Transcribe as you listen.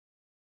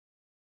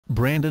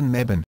BrandonBane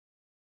Mebane.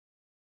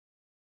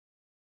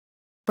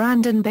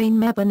 BrandonBane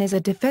Mebane is a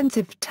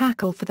defensive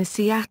tackle for the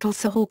Seattle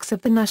Seahawks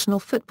of the National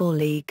Football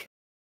League.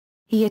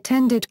 He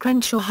attended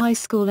Crenshaw High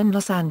School in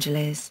Los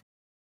Angeles.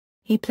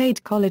 He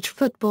played college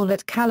football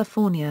at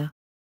California.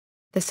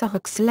 The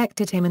Seahawks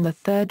selected him in the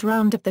third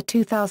round of the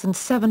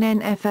 2007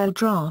 NFL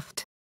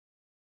Draft.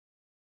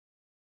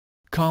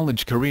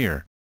 College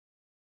career.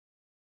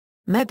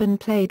 Mebane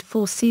played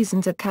 4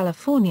 seasons at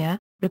California,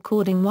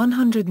 recording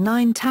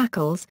 109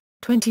 tackles,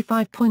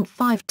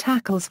 25.5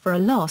 tackles for a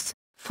loss,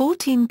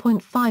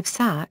 14.5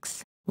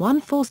 sacks, 1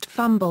 forced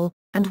fumble,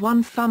 and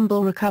 1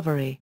 fumble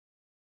recovery.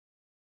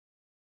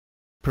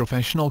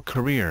 Professional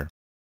career.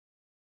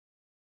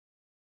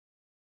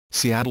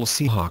 Seattle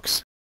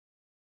Seahawks.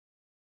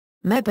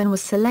 Mebane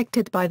was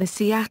selected by the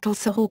Seattle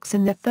Seahawks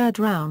in the third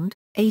round,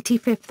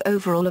 85th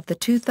overall of the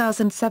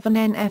 2007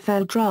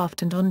 NFL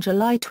Draft, and on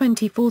July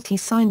 24 he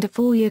signed a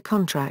 4-year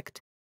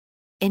contract.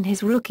 In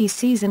his rookie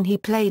season he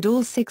played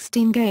all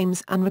 16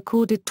 games and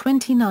recorded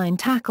 29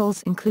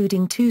 tackles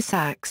including 2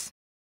 sacks.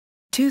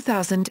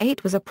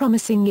 2008 was a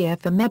promising year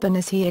for Mebane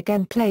as he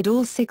again played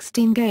all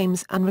 16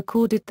 games and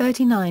recorded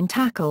 39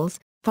 tackles,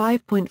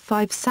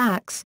 5.5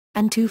 sacks,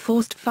 and 2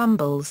 forced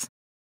fumbles.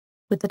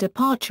 With the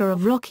departure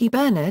of Rocky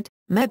Bernard,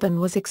 Mebane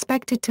was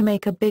expected to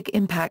make a big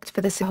impact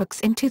for the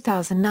Seahawks in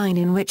 2009,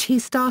 in which he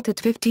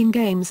started 15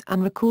 games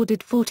and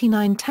recorded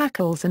 49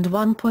 tackles and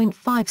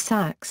 1.5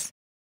 sacks.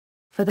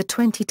 For the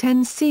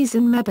 2010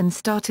 season Mebane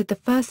started the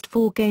first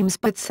 4 games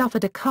but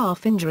suffered a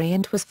calf injury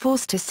and was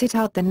forced to sit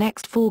out the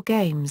next 4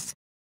 games.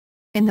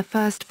 In the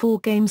first 4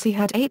 games he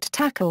had 8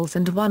 tackles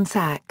and 1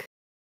 sack.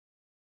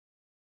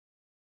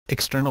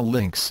 External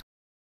links.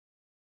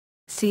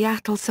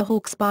 Seattle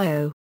Seahawks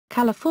bio,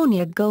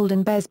 California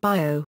Golden Bears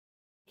bio.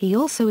 He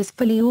also is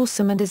fully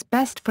awesome and is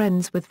best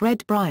friends with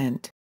Red Bryant.